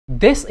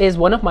This is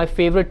one of my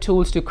favorite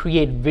tools to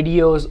create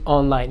videos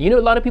online. You know,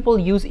 a lot of people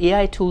use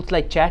AI tools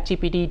like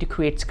ChatGPT to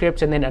create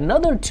scripts, and then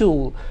another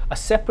tool, a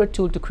separate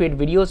tool to create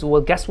videos.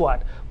 Well, guess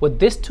what? With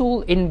this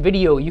tool in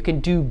video, you can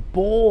do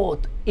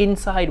both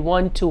inside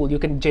one tool. You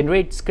can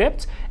generate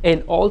scripts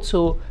and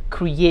also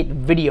create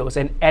videos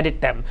and edit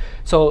them.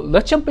 So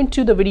let's jump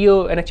into the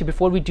video. And actually,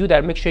 before we do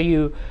that, make sure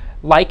you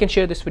like and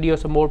share this video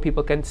so more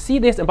people can see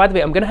this. And by the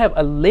way, I'm gonna have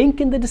a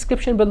link in the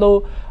description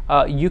below.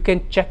 You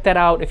can check that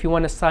out if you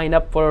want to sign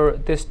up for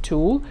this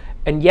tool.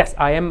 And yes,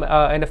 I am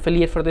an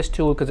affiliate for this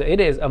tool because it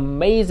is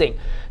amazing.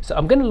 So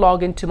I'm gonna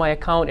log into my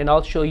account and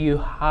I'll show you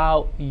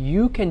how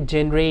you can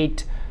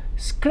generate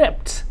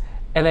scripts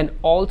and then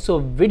also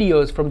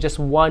videos from just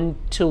one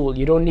tool.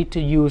 You don't need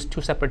to use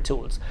two separate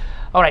tools.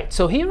 All right,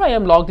 so here I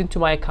am logged into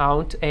my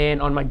account,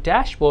 and on my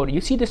dashboard,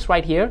 you see this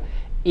right here,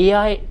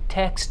 AI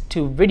text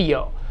to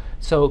video.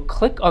 So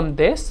click on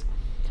this,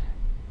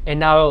 and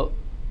now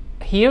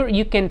here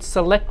you can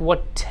select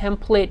what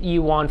template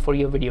you want for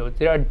your video.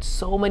 There are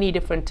so many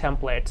different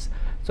templates,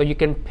 so you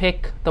can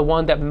pick the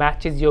one that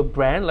matches your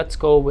brand. Let's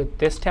go with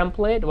this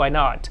template, why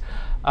not?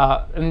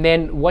 And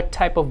then what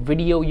type of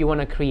video you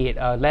want to create,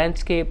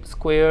 landscape,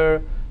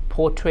 square,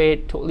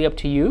 portrait, totally up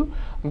to you.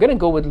 I'm gonna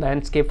go with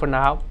landscape for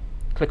now.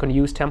 Click on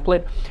use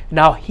template.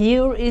 Now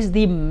here is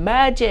the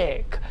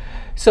magic.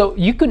 So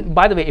you can,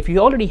 by the way, if you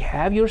already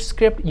have your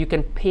script, you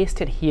can paste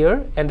it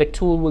here and the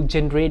tool will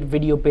generate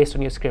video based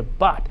on your script.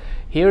 But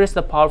here is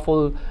the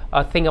powerful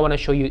thing I want to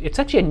show you. It's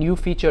actually a new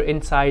feature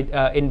inside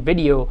in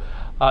video.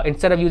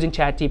 Instead of using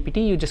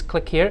ChatGPT, you just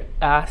click here,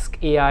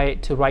 ask AI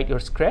to write your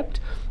script.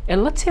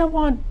 And let's say I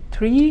want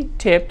 3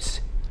 tips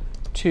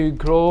to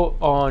grow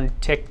on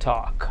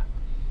TikTok.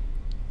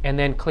 And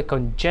then click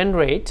on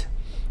generate,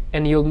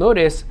 and you'll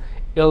notice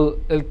it'll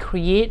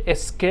create a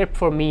script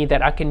for me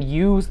that I can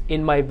use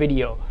in my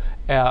video.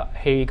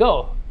 Here you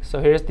go.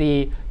 So here's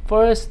the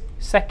first,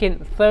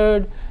 second,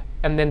 third,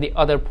 and then the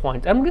other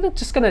points. I'm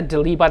just gonna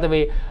delete. By the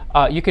way,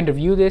 you can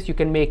review this, you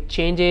can make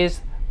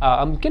changes.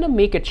 I'm gonna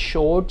make it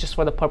short just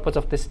for the purpose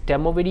of this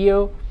demo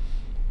video,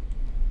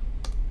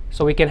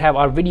 so we can have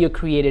our video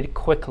created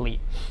quickly.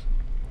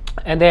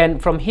 And then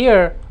from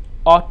here,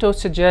 auto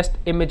suggest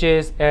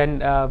images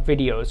and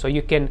videos. So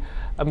you can,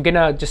 I'm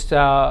gonna just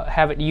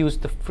have it use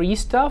the free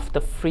stuff,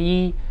 the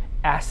free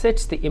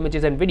assets, the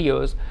images and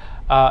videos,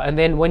 and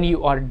then when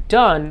you are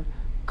done,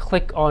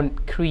 click on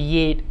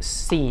create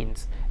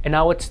scenes. And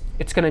now what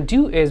it's gonna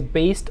do is,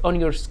 based on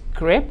your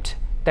script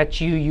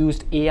that you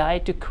used AI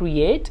to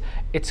create,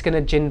 it's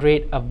gonna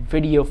generate a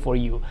video for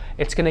you.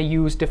 It's gonna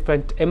use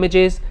different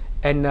images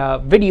and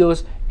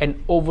videos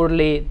and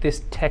overlay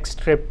this text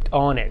script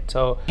on it.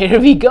 So here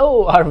we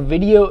go, our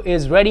video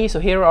is ready. So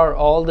here are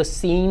all the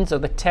scenes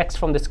of the text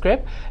from the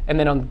script, and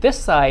then on this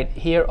side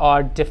here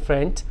are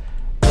different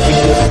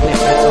video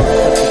snippets of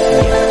what you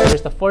create. So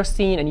here's the first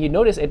scene, and you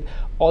notice it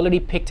already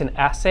picked an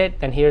asset.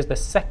 Then here's the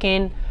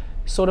second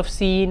sort of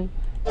scene,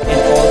 and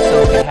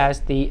also it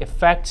has the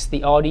effects,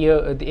 the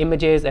audio, the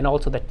images, and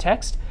also the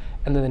text.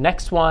 And then the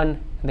next one,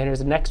 and then here's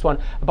the next one.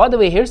 By the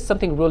way, here's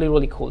something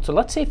really cool. So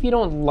let's say if you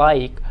don't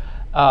like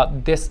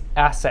this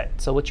asset,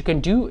 so what you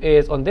can do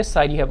is, on this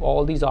side you have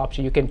all these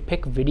options. You can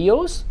pick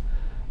videos,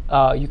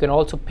 you can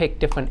also pick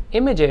different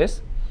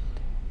images,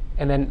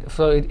 and then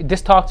so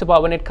this talks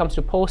about when it comes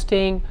to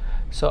posting.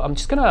 So I'm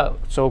just gonna,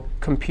 so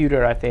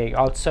computer, I think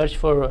I'll search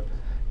for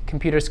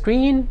computer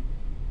screen,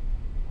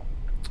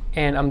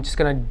 and I'm just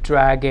gonna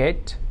drag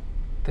it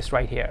this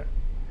right here,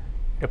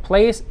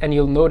 replace, and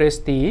you'll notice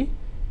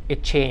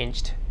it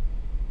changed.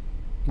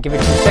 Give it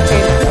 2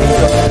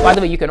 seconds. By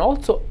the way, you can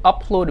also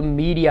upload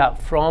media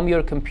from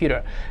your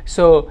computer.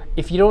 So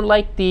if you don't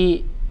like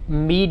the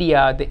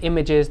media, the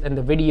images and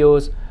the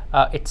videos,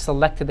 it's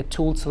selected, the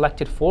tool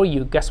selected for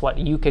you. Guess what?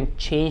 You can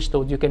change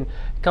those. You can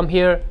come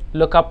here,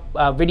 look up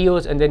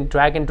videos, and then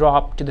drag and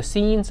drop to the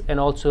scenes, and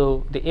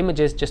also the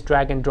images, just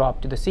drag and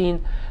drop to the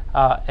scene,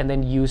 and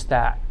then use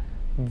that.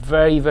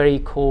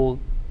 Very cool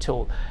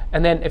tool.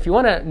 And then if you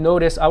want to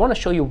notice, I want to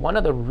show you one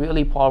other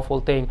really powerful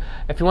thing.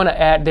 If you want to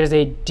add, there's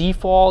a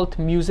default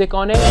music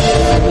on it.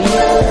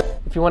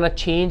 If you want to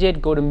change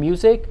it, go to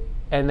music,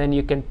 and then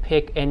you can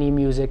pick any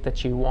music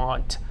that you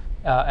want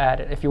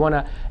added. If you want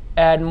to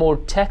add more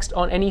text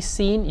on any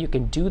scene, you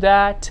can do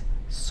that.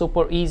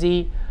 Super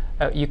easy.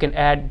 You can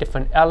add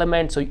different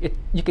elements, so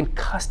you can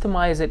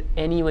customize it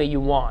any way you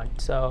want.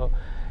 So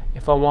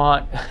if I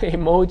want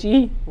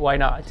emoji, why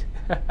not?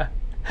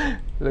 It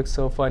looks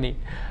so funny.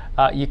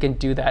 You can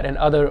do that, and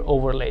other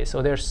overlays.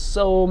 So there's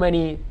so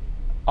many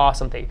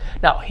awesome things.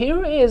 Now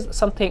here is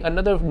something,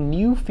 another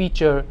new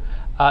feature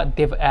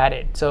they've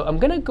added. So I'm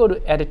gonna go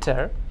to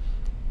editor,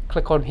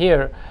 click on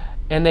here,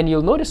 and then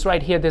you'll notice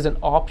right here there's an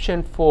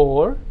option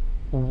for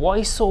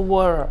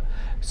voiceover.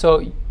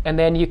 So, and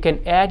then you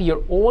can add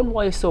your own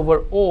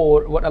voiceover,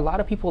 or what a lot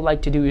of people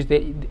like to do is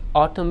the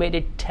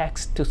automated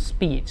text to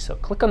speech. So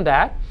click on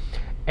that,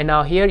 and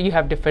now here you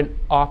have different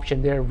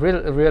options. They're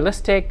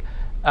realistic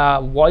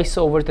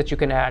voiceovers that you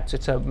can add. So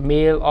it's a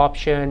male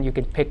option. You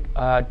can pick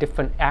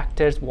different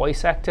actors,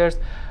 voice actors.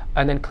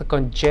 and then click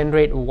on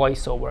generate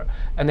voiceover,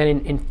 and then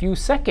in few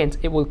seconds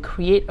it will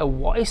create a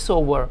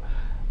voiceover.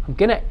 I'm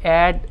gonna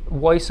add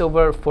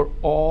voiceover for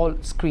all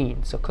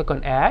screens, so click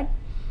on add,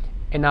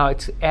 and now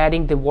it's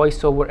adding the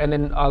voiceover, and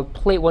then I'll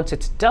play once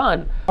it's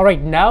done. All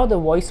right, now the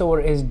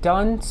voiceover is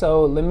done,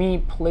 so let me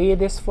play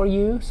this for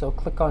you. So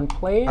click on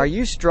play. Are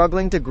you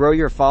struggling to grow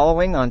your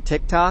following on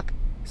TikTok?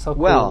 So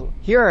cool. Well,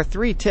 here are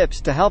 3 tips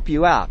to help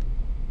you out.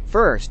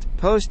 First,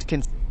 post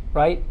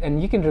right,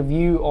 and you can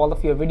review all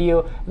of your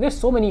video. There's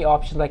so many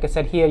options. Like I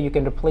said, here you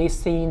can replace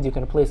scenes, you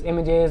can replace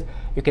images,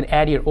 you can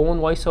add your own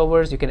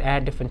voiceovers, you can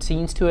add different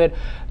scenes to it.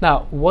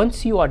 Now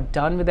once you are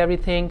done with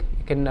everything,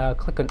 you can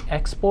click on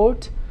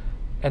export,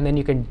 and then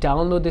you can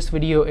download this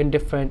video in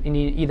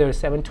either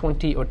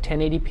 720 or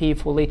 1080p,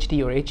 full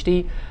HD or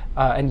HD,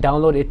 and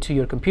download it to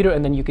your computer,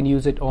 and then you can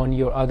use it on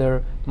your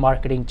other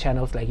marketing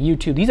channels like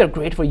YouTube. These are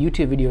great for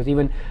YouTube videos,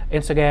 even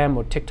Instagram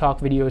or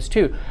TikTok videos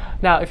too.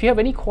 Now if you have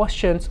any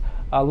questions,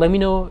 let me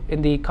know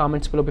in the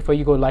comments below. Before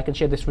you go, like and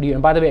share this video.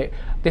 And by the way,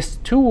 this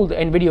tool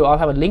and video, I'll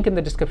have a link in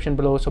the description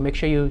below, so make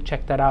sure you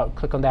check that out,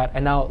 click on that.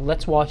 And now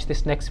let's watch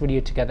this next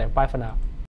video together. Bye for now.